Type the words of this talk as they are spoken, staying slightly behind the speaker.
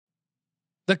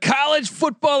The college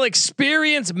football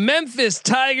experience, Memphis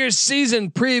Tigers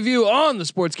season preview on the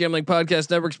Sports Gambling Podcast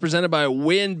Network is presented by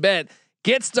WynnBET.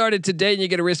 Get started today and you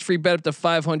get a risk-free bet up to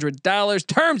 $500.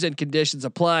 Terms and conditions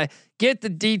apply. Get the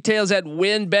details at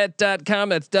wynnbet.com.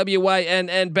 That's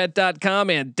WYNNBet.com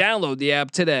and download the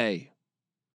app today.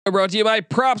 Brought to you by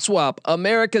PropSwap,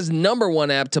 America's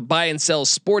 #1 app to buy and sell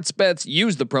sports bets.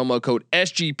 Use the promo code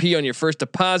SGP on your first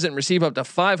deposit and receive up to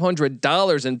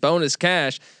 $500 in bonus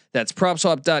cash. That's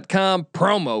PropSwap.com,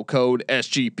 promo code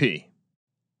SGP.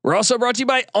 We're also brought to you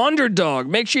by Underdog.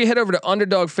 Make sure you head over to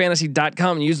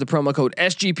UnderdogFantasy.com and use the promo code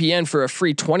SGPN for a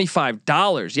free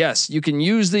 $25. Yes, you can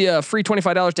use the free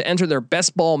 $25 to enter their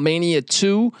Best Ball Mania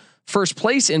 2. First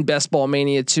place in Best Ball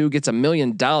Mania 2 gets $1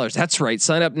 million. That's right.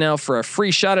 Sign up now for a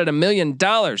free shot at $1 million.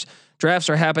 Drafts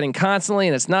are happening constantly,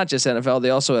 and it's not just NFL. They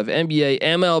also have NBA,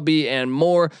 MLB, and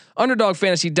more.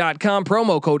 UnderdogFantasy.com,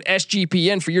 promo code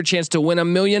SGPN for your chance to win $1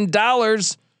 million.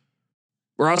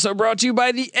 We're also brought to you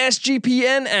by the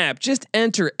SGPN app. Just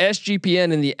enter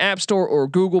SGPN in the App Store or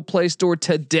Google Play Store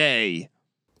today.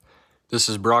 This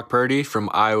is Brock Purdy from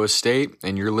Iowa State,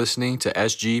 and you're listening to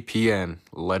SGPN.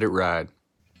 Let it ride.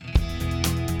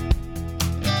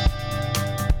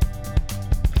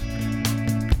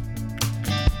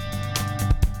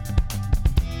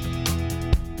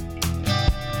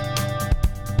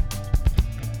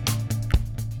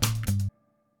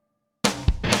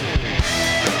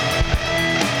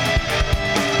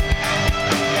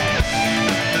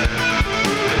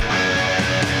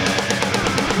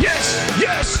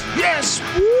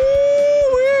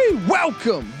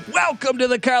 Welcome to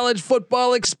the college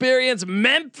football experience,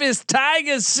 Memphis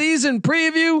Tigers season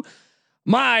preview.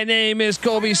 My name is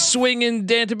Colby Swinging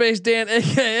Database Dan,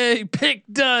 aka Pick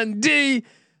Dundee.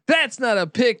 That's not a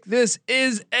pick. This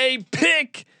is a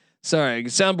pick. Sorry,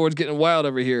 soundboard's getting wild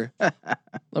over here.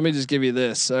 Let me just give you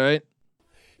this. All right.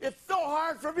 It's so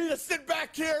hard for me to sit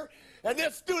back here in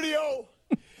this studio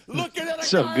looking at a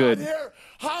so guy good out here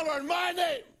hollering my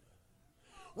name.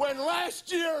 When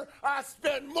last year I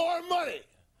spent more money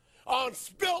on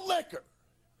spilt liquor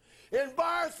in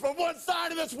bars from one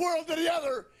side of this world to the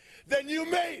other than you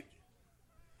made.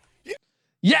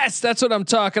 Yes, that's what I'm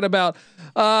talking about.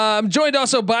 I'm joined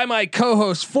also by my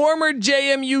co-host, former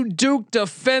JMU Duke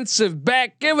defensive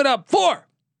back. Give it up for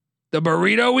the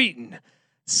burrito eating,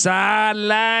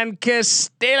 sideline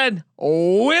Castellan,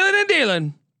 wheeling and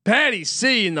dealing, Patty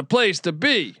C in the place to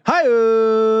be. Hi.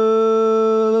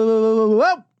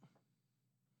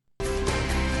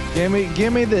 Give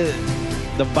me the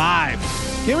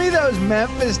vibe. Give me those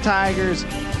Memphis Tigers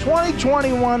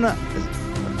 2021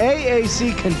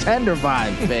 AAC contender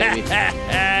vibes, baby.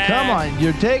 Come on,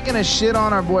 you're taking a shit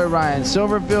on our boy Ryan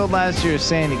Silverfield last year,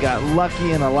 saying he got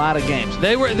lucky in a lot of games.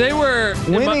 They were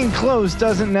winning close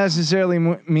doesn't necessarily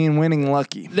mean winning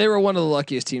lucky. They were one of the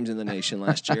luckiest teams in the nation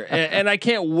last year, and I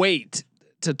can't wait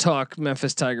to talk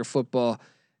Memphis Tiger football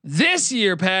this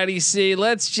year, Patty C.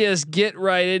 Let's just get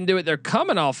right into it. They're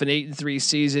coming off an 8-3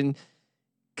 season.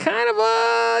 Kind of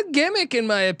a gimmick, in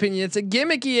my opinion. It's a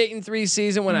gimmicky 8-3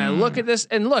 season. When I look at this,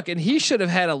 and he should have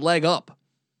had a leg up,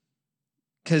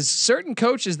 because certain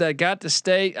coaches that got to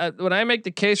stay. When I make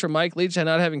the case for Mike Leach and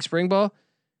not having spring ball,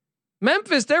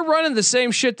 Memphis, they're running the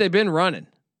same shit they've been running.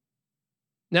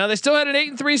 Now they still had an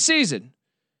 8-3 season,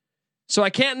 so I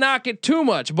can't knock it too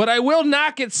much, but I will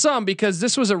knock it some, because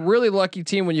this was a really lucky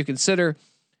team when you consider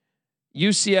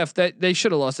UCF. That they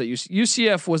should have lost that.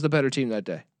 UCF was the better team that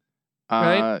day.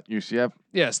 Right? UCF.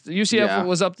 Yes, the UCF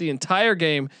was up the entire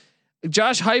game.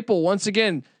 Josh Heupel, once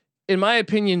again, in my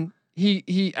opinion,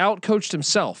 he outcoached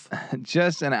himself.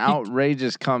 Just an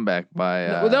outrageous comeback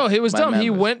by. No, he was dumb. Memphis. He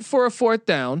went for a 4th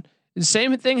down. The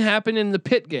same thing happened in the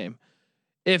Pitt game.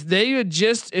 If they had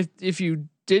just, if you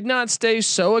did not stay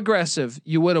so aggressive,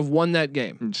 you would have won that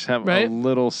game. Just have a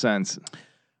little sense.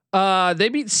 They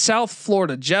beat South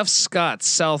Florida, Jeff Scott's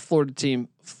South Florida team,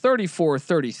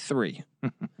 34-33.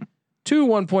 2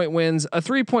 1-point wins, a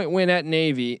 3-point win at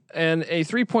Navy, and a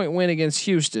 3-point win against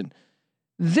Houston.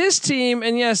 This team,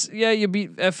 and you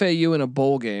beat FAU in a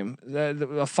bowl game, a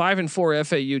 5-4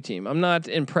 FAU team. I'm not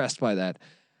impressed by that.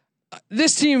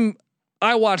 This team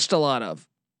I watched a lot of,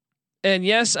 and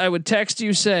yes, I would text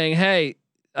you saying, "Hey,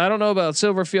 I don't know about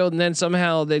Silverfield," and then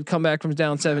somehow they'd come back from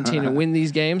down 17 and win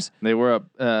these games. They were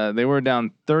up. They were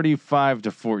down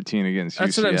 35-14 against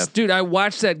That's UCF. What dude. I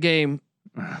watched that game.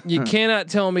 You cannot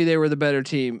tell me they were the better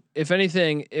team. If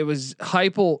anything, it was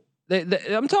Heupel.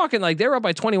 I'm talking like they were up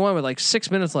by 21 with like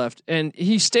 6 minutes left, and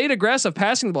he stayed aggressive,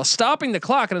 passing the ball, stopping the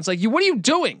clock, and it's like, what are you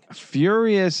doing?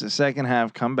 Furious second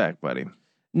half comeback, buddy.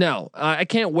 No, I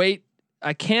can't wait.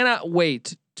 I cannot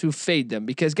wait to fade them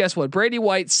because guess what? Brady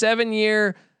White,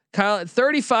 7-year,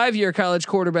 35-year college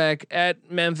quarterback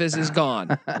at Memphis is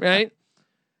gone, right?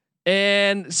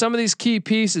 And some of these key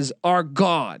pieces are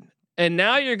gone. And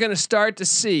now you're going to start to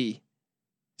see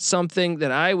something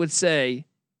that I would say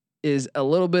is a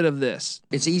little bit of this.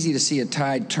 It's easy to see a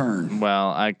tide turn.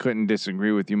 Well, I couldn't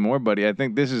disagree with you more, buddy. I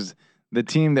think this is the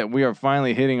team that we are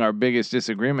finally hitting our biggest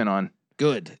disagreement on.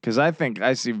 Good. Because I think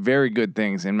I see very good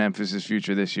things in Memphis's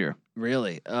future this year.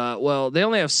 Really? Well, they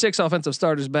only have 6 offensive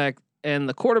starters back, and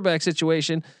the quarterback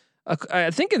situation,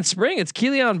 I think in spring it's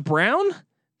Keelan Brown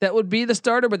that would be the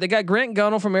starter, but they got Grant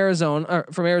Gunnell from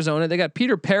Arizona. They got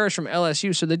Peter Parrish from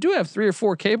LSU, so they do have 3 or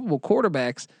 4 capable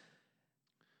quarterbacks.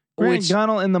 Grant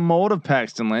Gunnell in the mold of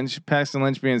Paxton Lynch. Paxton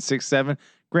Lynch being 6'7",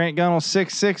 Grant Gunnell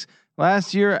 6'6".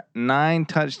 Last year, 9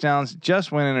 touchdowns,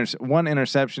 just one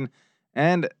interception,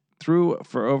 and threw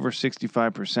for over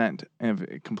 65% of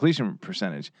completion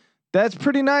percentage. That's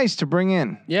pretty nice to bring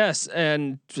in. Yes,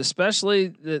 and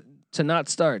especially to not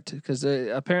start because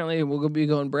apparently we'll be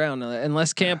going Brown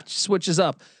unless Camp switches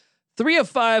up. 3 of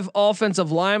 5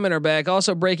 offensive linemen are back,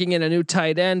 also breaking in a new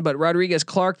tight end, but Rodriguez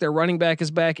Clark, their running back, is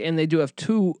back, and they do have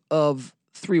 2 of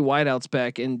 3 wideouts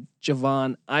back in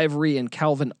Javon Ivory and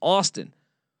Calvin Austin.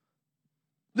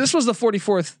 This was the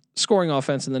 44th scoring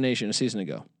offense in the nation a season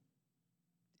ago.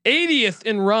 80th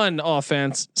in run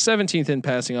offense, 17th in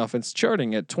passing offense,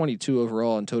 charting at 22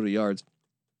 overall in total yards.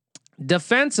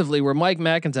 Defensively, we're Mike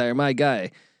McIntyre, my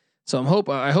guy. So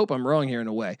I hope I'm wrong here in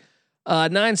a way.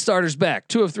 9 starters back,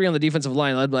 2 of 3 on the defensive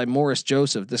line, led by Morris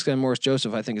Joseph. This guy Morris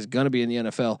Joseph, I think, is going to be in the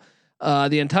NFL.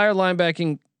 The entire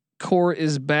linebacking core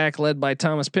is back, led by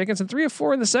Thomas Pickens, and 3 of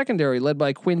 4 in the secondary, led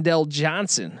by Quindell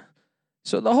Johnson.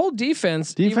 So the whole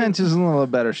defense is in a little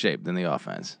better shape than the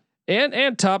offense.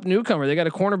 And top newcomer, they got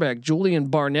a cornerback, Julian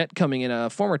Barnett, coming in, a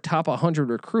former top 100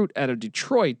 recruit out of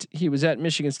Detroit. He was at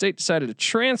Michigan State, decided to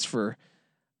transfer.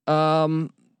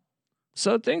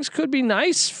 So things could be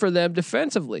nice for them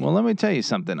defensively. Well, let me tell you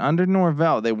something. Under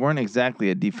Norvell, they weren't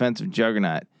exactly a defensive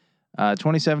juggernaut.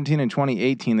 2017 and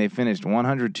 2018, they finished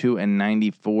 102 and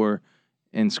 94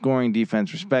 in scoring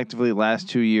defense, respectively. Last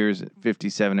 2 years,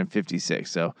 57 and 56.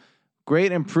 So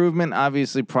great improvement,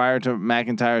 obviously, prior to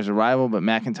McIntyre's arrival, but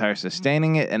McIntyre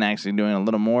sustaining it and actually doing a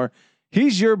little more.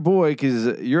 He's your boy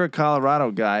because you're a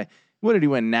Colorado guy. What did he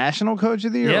win? National Coach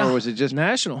of the Year, or was it just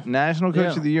National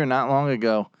Coach of the Year not long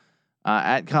ago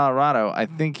at Colorado? I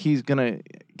think he's gonna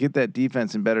get that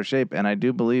defense in better shape, and I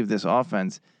do believe this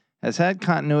offense has had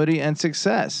continuity and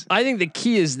success. I think the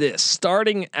key is this: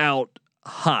 starting out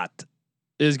hot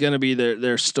is going to be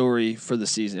their story for the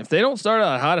season. If they don't start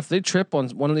out hot, if they trip on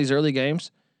one of these early games,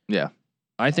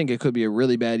 I think it could be a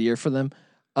really bad year for them.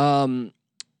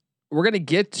 We're going to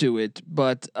get to it,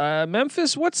 but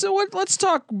Memphis, let's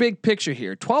talk big picture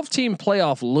here. 12-team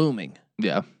playoff looming.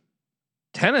 Yeah.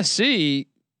 Tennessee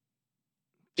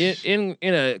in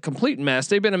a complete mess.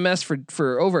 They've been a mess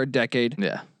for over a decade.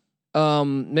 Yeah.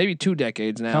 Maybe 2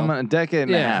 decades now. Coming a decade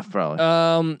and a half,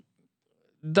 probably.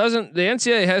 The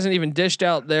NCAA hasn't even dished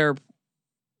out their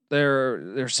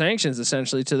sanctions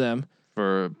essentially to them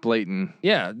for blatant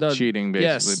cheating,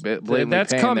 basically. Yes,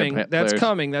 that's coming. That's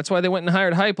coming. That's why they went and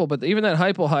hired Heupel. But even that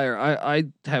Heupel hire, I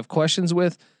have questions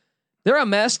with. They're a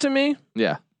mess to me.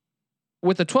 Yeah.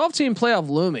 With the 12-team playoff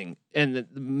looming and the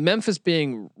Memphis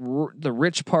being the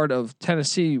rich part of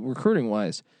Tennessee recruiting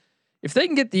wise, if they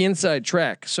can get the inside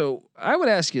track. So I would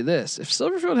ask you this: if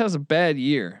Silverfield has a bad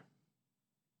year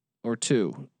or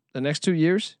 2, the next 2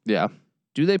 years,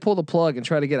 do they pull the plug and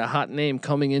try to get a hot name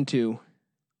coming into?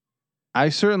 I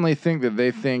certainly think that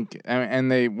they think,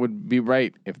 and they would be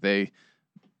right if they,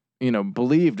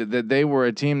 believed that they were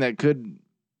a team that could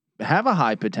have a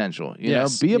high potential, be a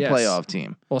playoff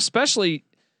team. Well, especially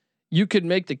you could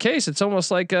make the case. It's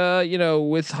almost like, with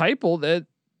Heupel that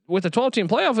with the 12-team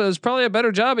playoff, it was probably a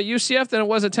better job at UCF than it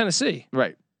was at Tennessee.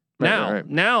 Right.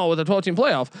 Now with a 12-team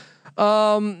playoff.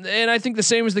 And I think the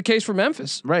same is the case for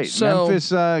Memphis. Right. So,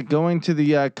 Memphis going to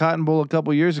the Cotton Bowl a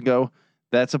couple years ago.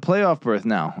 That's a playoff berth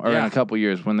now, or in a couple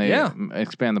years when they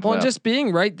expand the playoff. Well, just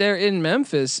being right there in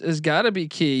Memphis has got to be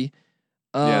key.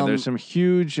 There's some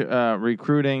huge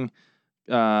recruiting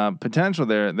potential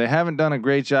there. They haven't done a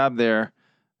great job there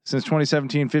since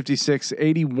 2017, 56,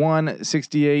 81,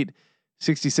 68,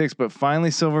 66, but finally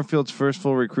Silverfield's first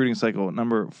full recruiting cycle,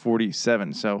 number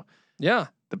 47. So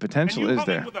the potential is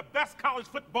there. With the best college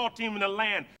football team in the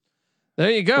land.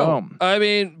 There you go. Boom. I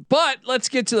mean, but let's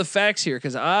get to the facts here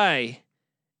because I'm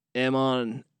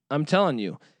telling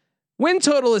you, win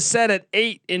total is set at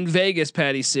 8 in Vegas,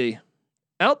 Patty C.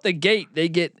 Out the gate, they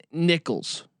get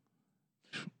nickels.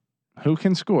 Who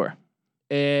can score?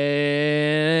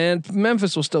 And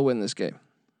Memphis will still win this game.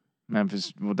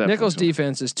 Memphis will definitely. Nichols'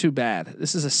 defense is too bad.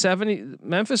 This is a 70.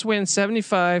 Memphis wins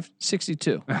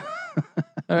 75-62. All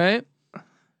right.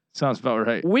 Sounds about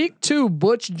right. Week 2,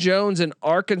 Butch Jones and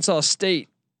Arkansas State.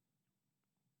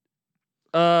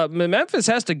 Memphis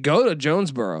has to go to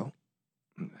Jonesboro.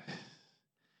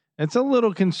 It's a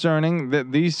little concerning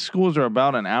that these schools are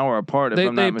about an hour apart. If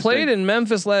I'm not They mistaken. played in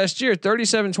Memphis last year,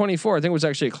 37-24. I think it was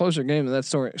actually a closer game than that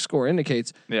score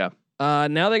indicates. Yeah.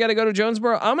 Now they got to go to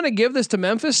Jonesboro. I'm going to give this to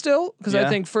Memphis still because I Yeah.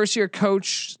 think first year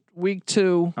coach, week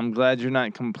 2. I'm glad you're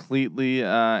not completely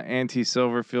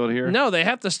anti-Silverfield here. No, they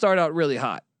have to start out really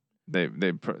hot. They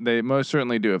most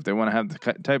certainly do if they want to have the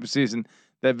type of season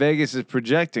that Vegas is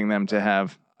projecting them to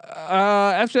have.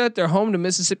 After that, they're home to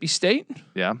Mississippi State.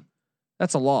 Yeah.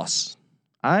 That's a loss.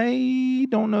 I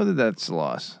don't know that that's a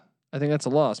loss. I think that's a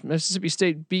loss. Mississippi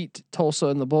State beat Tulsa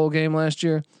in the bowl game last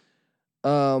year.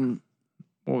 What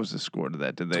was the score to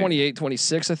that? Did they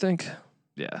 28-26, I think.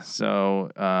 Yeah.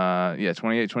 So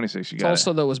 28-26. You got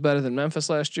Tulsa though was better than Memphis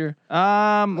last year.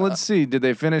 Let's see. Did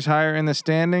they finish higher in the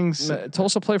standings?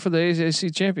 Tulsa played for the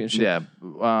AAC championship. Yeah.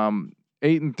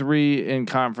 8-3 in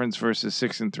conference versus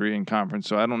 6-3 in conference.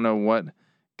 So I don't know what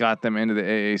got them into the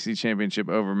AAC championship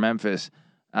over Memphis.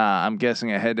 I'm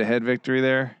guessing a head-to-head victory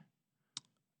there.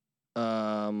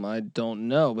 I don't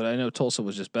know, but I know Tulsa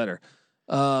was just better.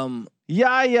 Yeah.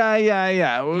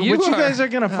 What you guys are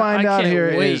gonna find out here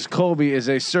is Colby is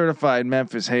a certified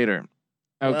Memphis hater.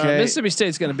 Okay, Mississippi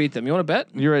State's gonna beat them. You want to bet?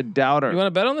 You're a doubter. You want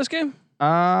to bet on this game?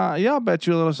 Yeah, I'll bet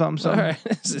you a little something. All right,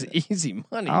 this is easy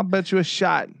money. I'll bet you a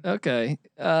shot. Okay.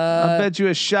 I'll bet you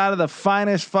a shot of the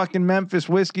finest fucking Memphis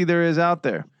whiskey there is out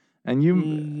there. And you,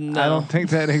 no. I don't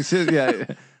think that exists. Yeah,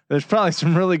 there's probably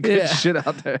some really good shit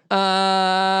out there.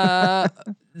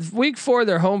 Week 4,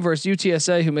 they're home versus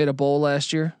UTSA, who made a bowl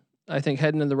last year. I think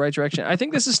heading in the right direction. I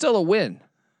think this is still a win.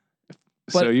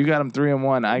 So you got them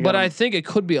 3-1. I think it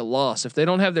could be a loss if they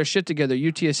don't have their shit together.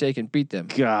 UTSA can beat them.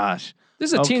 Gosh,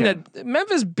 this is a team that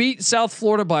Memphis beat South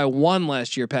Florida by 1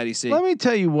 last year. Patty C. Let me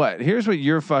tell you what. Here's what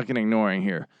you're fucking ignoring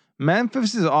here.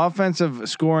 Memphis's offensive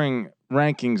scoring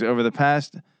rankings over the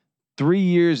past 3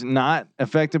 years not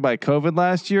affected by COVID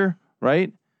last year,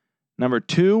 right? Number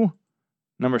 2,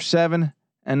 number 7,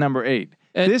 and number 8.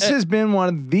 This has been one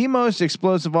of the most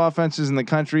explosive offenses in the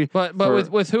country. But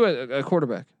with who a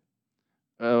quarterback?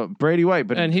 Brady White,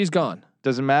 but and he's gone.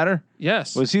 Doesn't matter.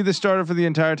 Yes. Was he the starter for the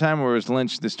entire time, or was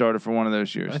Lynch the starter for one of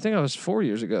those years? I think I was 4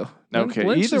 years ago. Okay.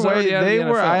 Lynch Either way, they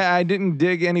were. NFL. I didn't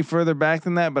dig any further back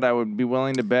than that, but I would be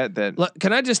willing to bet that.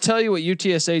 Can I just tell you what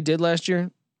UTSA did last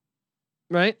year?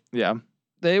 Right. Yeah.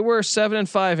 They were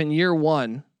 7-5 in year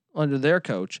 1 under their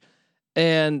coach,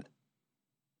 and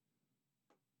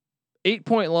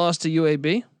 8-point loss to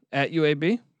UAB at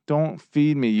UAB. Don't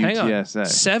feed me UTSA. Hang on.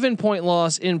 7-point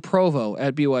loss in Provo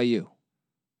at BYU.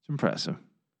 It's impressive.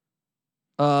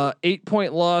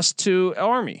 8-point loss to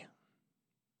Army.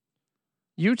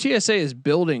 UTSA is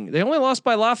building. They only lost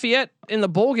by Lafayette in the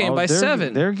bowl game by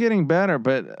 7. They're getting better,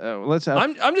 but let's.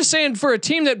 I'm just saying for a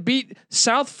team that beat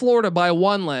South Florida by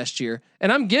 1 last year,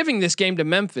 and I'm giving this game to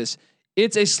Memphis.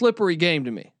 It's a slippery game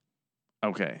to me.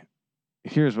 Okay,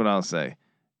 here's what I'll say.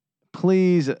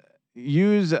 Please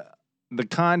use the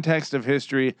context of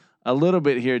history a little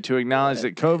bit here to acknowledge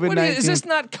that COVID-19 is this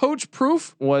not coach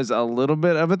proof? Was a little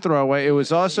bit of a throwaway. It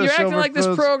was also you're acting like this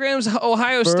program's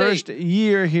Ohio first State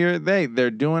year here.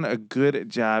 They're doing a good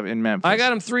job in Memphis. I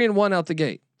got them 3-1 out the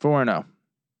gate. 4-0,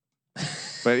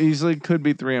 but easily could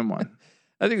be 3-1.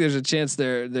 I think there's a chance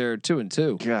they're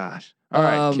 2-2. Gosh. All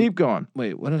right, keep going.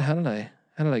 Wait, how did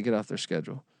I get off their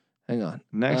schedule? Hang on.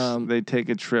 Next, they take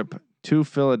a trip to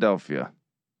Philadelphia,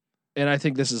 and I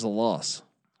think this is a loss.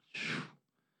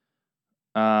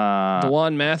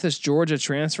 DeJuan Mathis, Georgia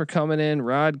transfer coming in.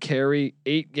 Rod Carey,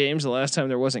 8 games. The last time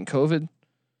there wasn't COVID.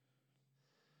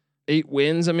 8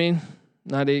 wins. I mean,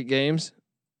 not 8 games.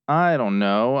 I don't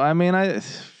know. I mean,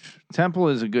 Temple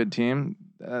is a good team.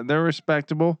 They're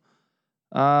respectable.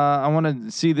 I want to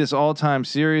see this all-time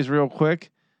series real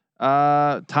quick.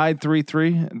 Tied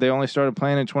 3-3. They only started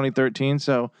playing in 2013.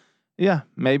 So yeah,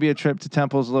 maybe a trip to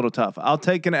Temple is a little tough. I'll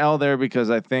take an L there because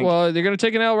I think. Well, they're going to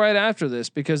take an L right after this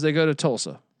because they go to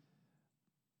Tulsa.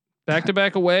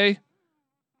 Back-to-back away.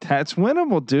 That's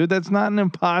winnable, dude. That's not an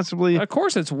impossibly. Of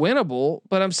course, it's winnable,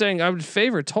 but I'm saying I would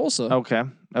favor Tulsa. Okay.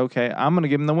 I'm going to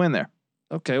give them the win there.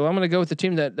 Okay. Well, I'm going to go with the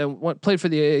team that played for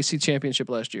the AAC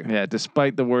championship last year. Yeah,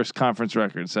 despite the worst conference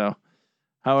record. So,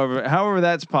 however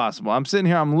that's possible. I'm sitting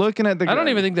here. I'm looking at the. I don't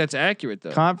even think that's accurate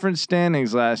though. Conference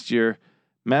standings last year.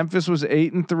 Memphis was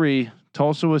 8-3.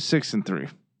 Tulsa was 6-3.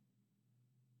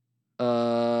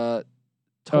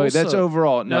 Tulsa. that's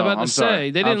overall. No, I'm about I'm to sorry.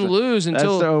 say they didn't lose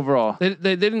until that's the overall.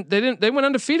 They went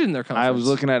undefeated in their conference. I was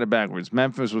looking at it backwards.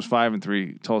 Memphis was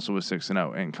 5-3. Tulsa was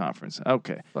 6-0 in conference.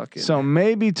 Okay, Fucking so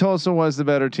maybe Tulsa was the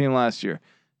better team last year.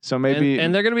 So maybe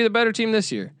and they're going to be the better team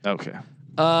this year. Okay.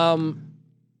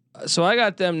 So I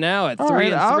got them now at All 3 right,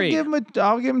 and I'll 3.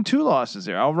 I'll give them 2 losses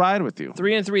there. I'll ride with you.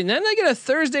 3 and 3. And then they get a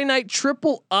Thursday night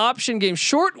triple option game.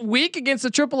 Short week against the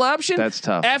triple option. That's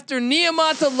tough. After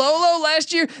Niamata Lolo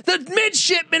last year, the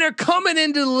midshipmen are coming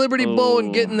into the Liberty Bowl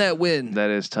and getting that win.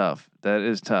 That is tough. That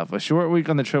is tough. A short week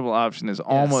on the triple option is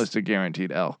almost a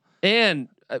guaranteed L. And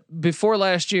before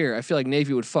last year, I feel like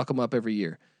Navy would fuck them up every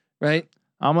year, right?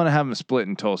 I'm gonna have them split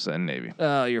in Tulsa and Navy.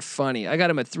 Oh, you're funny. I got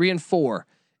them at 3 and 4,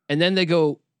 and then they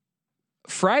go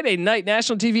Friday night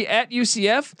national TV at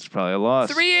UCF. It's probably a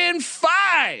loss. 3 and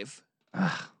 5.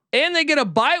 And they get a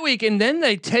bye week, and then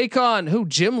they take on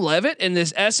Jim Levitt and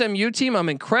this SMU team I'm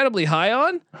incredibly high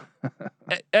on.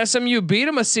 SMU beat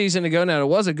them a season ago. Now it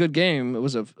was a good game. It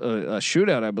was a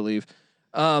shootout, I believe.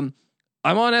 I'm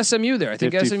on SMU there. I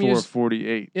think SMU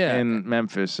 54-48 in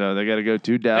Memphis, so they got to go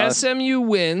to Dallas. SMU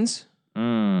wins.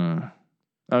 Oh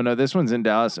no, this one's in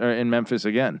Dallas or in Memphis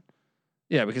again.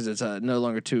 Yeah, because it's no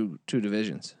longer two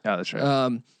divisions. Oh, that's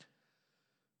right.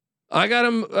 I got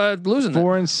them losing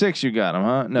 4 and 6. You got them,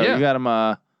 huh? No, you got them.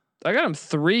 I got them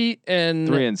 3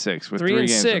 and 6 with 3 and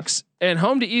games 6 and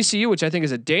home to ECU, which I think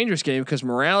is a dangerous game because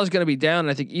morale is going to be down, and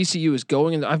I think ECU is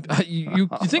going in. You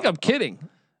think I'm kidding?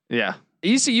 Yeah.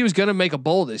 ECU is going to make a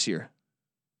bowl this year.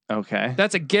 Okay.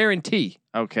 That's a guarantee.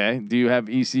 Okay. Do you have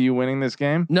ECU winning this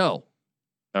game? No.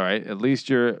 All right. At least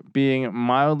you're being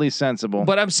mildly sensible.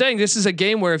 But I'm saying this is a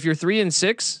game where if you're 3 and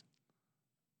 6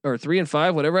 or 3 and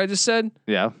 5, whatever I just said.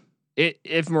 Yeah.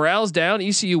 If morale's down,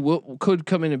 ECU could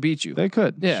come in and beat you. They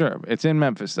could. Yeah. Sure. It's in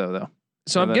Memphis though.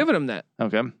 So I'm giving them that.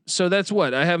 Okay. So that's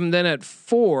what I have them then at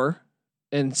 4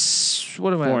 and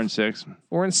what am I? 4 and 6.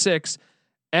 4 and 6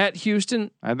 at Houston.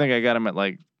 I think I got them at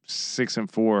like 6 and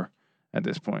 4 at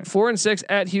this point. 4 and 6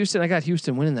 at Houston. I got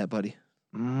Houston winning that, buddy.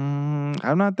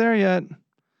 I'm not there yet.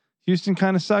 Houston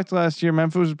kind of sucked last year.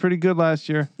 Memphis was pretty good last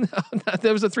year. That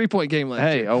was a 3-point game last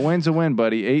year. Hey, a win's a win,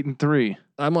 buddy. 8 and 3.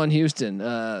 I'm on Houston,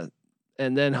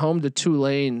 and then home to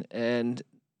Tulane, and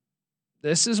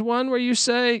this is one where you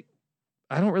say,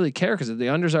 I don't really care because the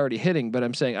under's already hitting, but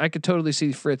I'm saying I could totally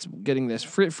see Fritz getting this.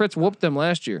 Fritz whooped them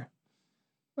last year.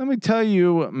 Let me tell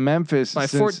you, Memphis by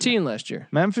 14 last year.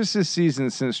 Memphis' season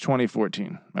since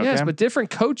 2014. Okay? Yes, but different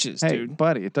coaches, hey, dude.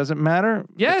 buddy, it doesn't matter.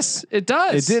 Yes, it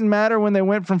does. It didn't matter when they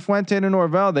went from Fuente to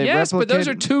Norvell. They yes, but those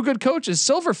replicated- are 2 good coaches.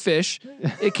 Silverfish,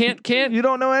 it can't. You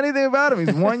don't know anything about him.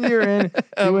 He's 1 year in.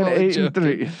 He went 8 and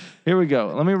 3. Here we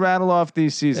go. Let me rattle off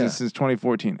these seasons since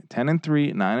 2014: 10 and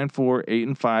 3, 9 and 4, 8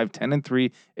 and 5, 10 and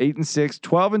 3, 8 and 6,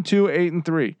 12 and 2, 8 and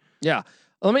 3. Yeah.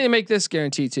 Let me make this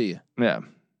guarantee to you. Yeah.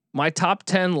 My top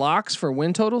 10 locks for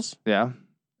win totals. Yeah.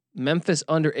 Memphis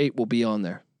under 8 will be on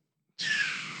there.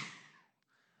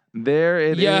 There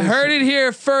it is. You heard it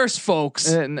here first,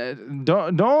 folks.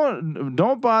 Don't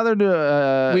bother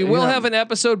to. We will have an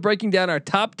episode breaking down our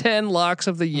top 10 locks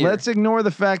of the year. Let's ignore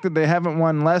the fact that they haven't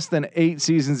won less than 8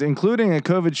 seasons, including a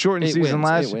COVID shortened season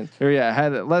last year. Or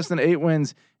had less than 8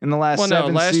 wins in the last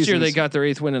 7 last seasons. year they got their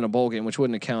 8th win in a bowl game, which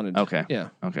wouldn't have counted. Okay. Yeah.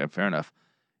 Okay. Fair enough.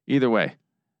 Either way,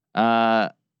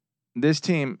 this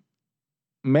team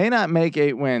may not make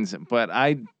 8 wins, but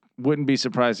I wouldn't be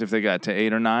surprised if they got to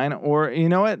 8 or 9. Or you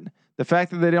know what? The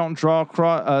fact that they don't draw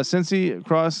Cincy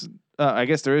cross, I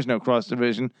guess there is no cross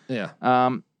division. Yeah.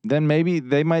 Then maybe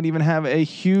they might even have a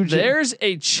huge. There's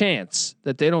a chance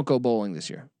that they don't go bowling this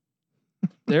year.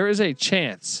 There is a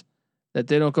chance that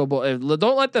they don't go bowling.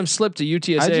 Don't let them slip to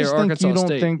UTSA I just or think Arkansas you don't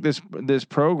State. think this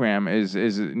program is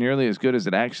nearly as good as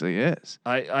it actually is.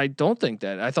 I don't think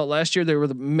that. I thought last year they were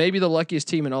maybe the luckiest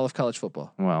team in all of college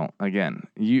football. Well, again,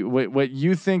 what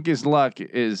you think is luck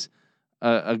is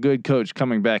a good coach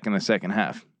coming back in the second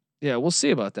half. Yeah, we'll see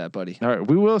about that, buddy. All right,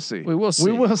 we will see. We will see.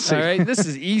 We will see. All right, this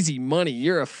is easy money.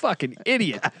 You're a fucking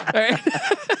idiot. All right.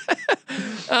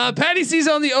 Patty C's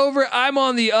on the over. I'm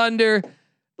on the under.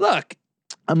 Look,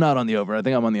 I'm not on the over. I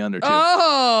think I'm on the under too.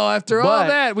 Oh, after all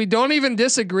that, we don't even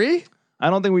disagree. I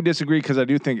don't think we disagree because I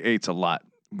do think 8's a lot,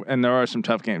 and there are some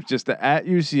tough games. Just at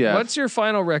UCF. What's your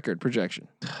final record projection?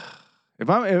 If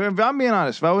I'm being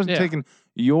honest, if I wasn't taking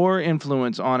your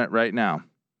influence on it right now,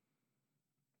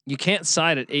 you can't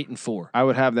side at 8 and 4. I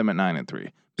would have them at 9 and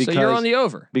 3. Because, so you're on the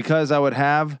over. Because I would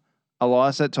have a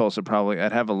loss at Tulsa probably.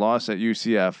 I'd have a loss at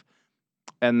UCF,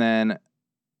 and then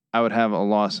I would have a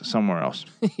loss somewhere else.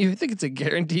 You think it's a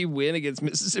guaranteed win against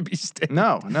Mississippi State?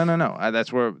 No.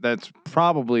 That's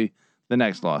probably the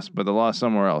next loss, but the loss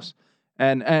somewhere else.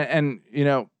 And you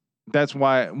know, That's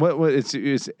why. What? It's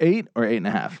 8 or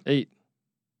 8.5. 8.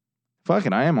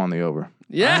 Fucking, I am on the over.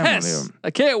 Yes,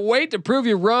 I can't wait to prove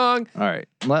you wrong. All right,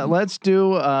 let's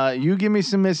do. You give me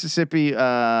some Mississippi.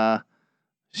 A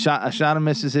shot of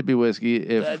Mississippi whiskey.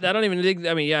 If I don't even think.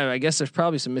 I mean, yeah, I guess there's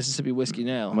probably some Mississippi whiskey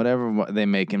now. Whatever they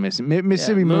make in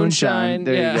Mississippi moonshine.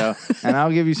 There you go. And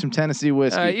I'll give you some Tennessee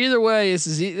whiskey. Either way, this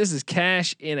is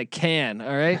cash in a can.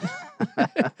 All right.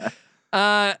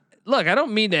 Look, I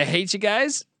don't mean to hate you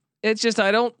guys. It's just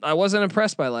I wasn't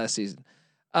impressed by last season.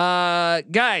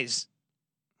 Guys,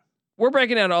 we're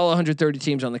breaking down all 130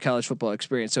 teams on the college football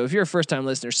experience. So if you're a first time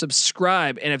listener,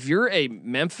 subscribe. And if you're a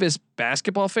Memphis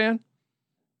basketball fan,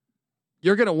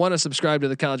 you're going to want to subscribe to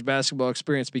the college basketball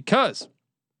experience because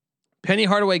Penny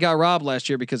Hardaway got robbed last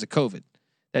year because of COVID.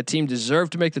 That team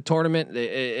deserved to make the tournament.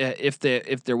 If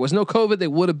there was no COVID, they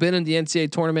would have been in the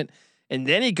NCAA tournament. And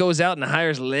then he goes out and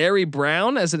hires Larry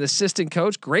Brown as an assistant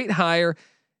coach. Great hire.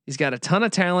 He's got a ton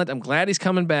of talent. I'm glad he's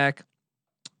coming back.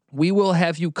 We will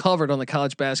have you covered on the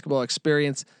college basketball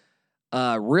experience.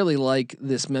 Really like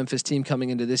this Memphis team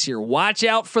coming into this year. Watch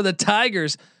out for the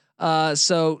Tigers.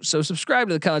 So subscribe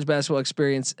to the college basketball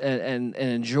experience and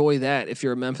enjoy that if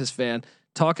you're a Memphis fan.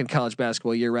 Talking college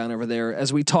basketball year round over there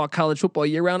as we talk college football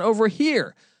year round over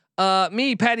here.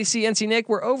 Me, Patty C, NC Nick,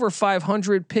 we're over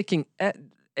 500 picking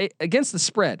against the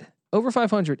spread. Over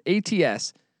 500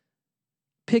 ATS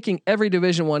picking every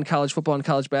Division I college football and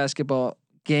college basketball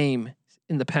game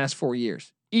in the past 4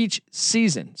 years. Each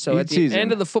season. So at the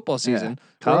end of the football season,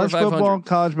 college football,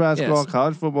 college basketball,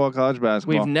 college football, college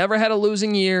basketball. We've never had a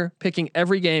losing year picking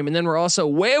every game. And then we're also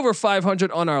way over 500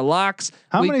 on our locks.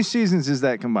 How many seasons is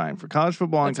that combined for college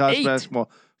football and college basketball?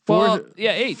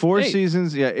 8. 4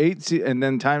 seasons. Yeah. 8 and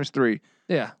then times 3.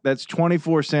 Yeah. That's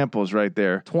 24 samples right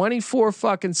there. 24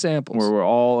 fucking samples. Where we're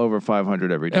all over 500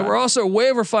 every time. And we're also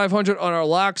way over 500 on our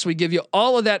locks. We give you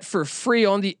all of that for free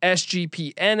on the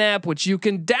SGPN app, which you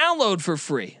can download for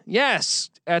free. Yes.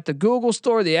 At the Google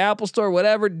store, the Apple store,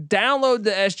 whatever. Download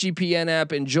the SGPN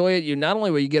app. Enjoy it. You not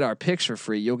only will you get our picks for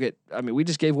free, you'll get, we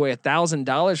just gave away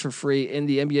 $1,000 for free in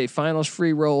the NBA Finals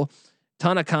free roll.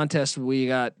 Ton of contests we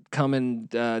got coming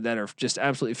that are just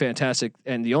absolutely fantastic.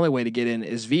 And the only way to get in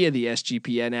is via the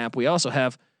SGPN app. We also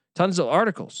have tons of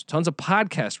articles, tons of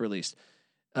podcasts released,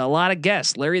 a lot of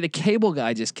guests. Larry the Cable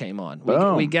Guy just came on.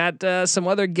 We got some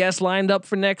other guests lined up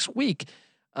for next week.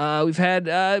 We've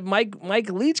had Mike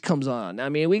Leach comes on.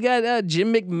 We got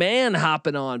Jim McMahon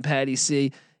hopping on, Patty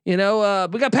C. We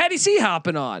got Patty C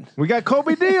hopping on. We got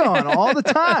Kobe D on all the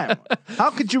time.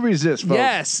 How could you resist, folks?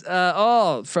 Yes.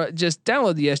 Just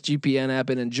download the SGPN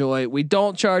app and enjoy. We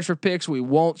don't charge for picks. We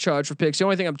won't charge for picks. The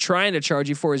only thing I'm trying to charge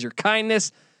you for is your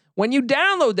kindness. When you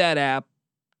download that app,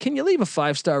 can you leave a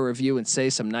 5-star review and say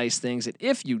some nice things? And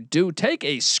if you do, take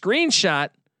a screenshot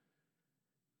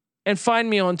and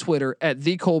find me on Twitter at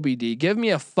 @TheColbyD. Give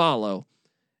me a follow.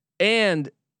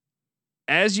 And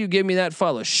as you give me that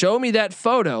follow, show me that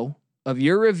photo of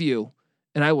your review,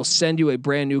 and I will send you a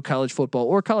brand new college football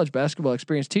or college basketball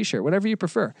experience t-shirt, whatever you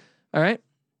prefer. All right.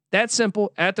 That's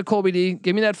simple. At the Colby D,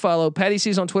 give me that follow. Patty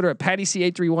C's on Twitter at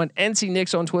PattyC831. NC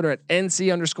Nick's on Twitter at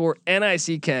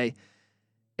NC_NICK.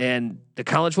 And the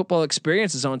college football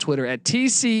experience is on Twitter at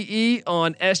TCE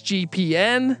on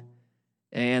SGPN.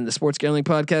 And the Sports Gambling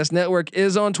Podcast Network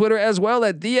is on Twitter as well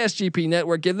at the SGP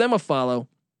Network. Give them a follow.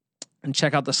 And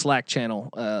check out the Slack channel,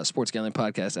 Sports Gambling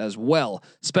Podcast as well,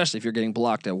 especially if you're getting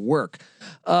blocked at work.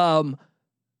 All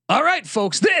right,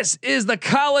 folks, this is the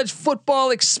college football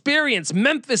experience,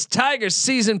 Memphis Tigers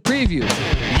season preview.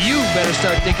 You better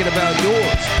start thinking about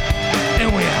yours.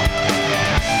 And we out.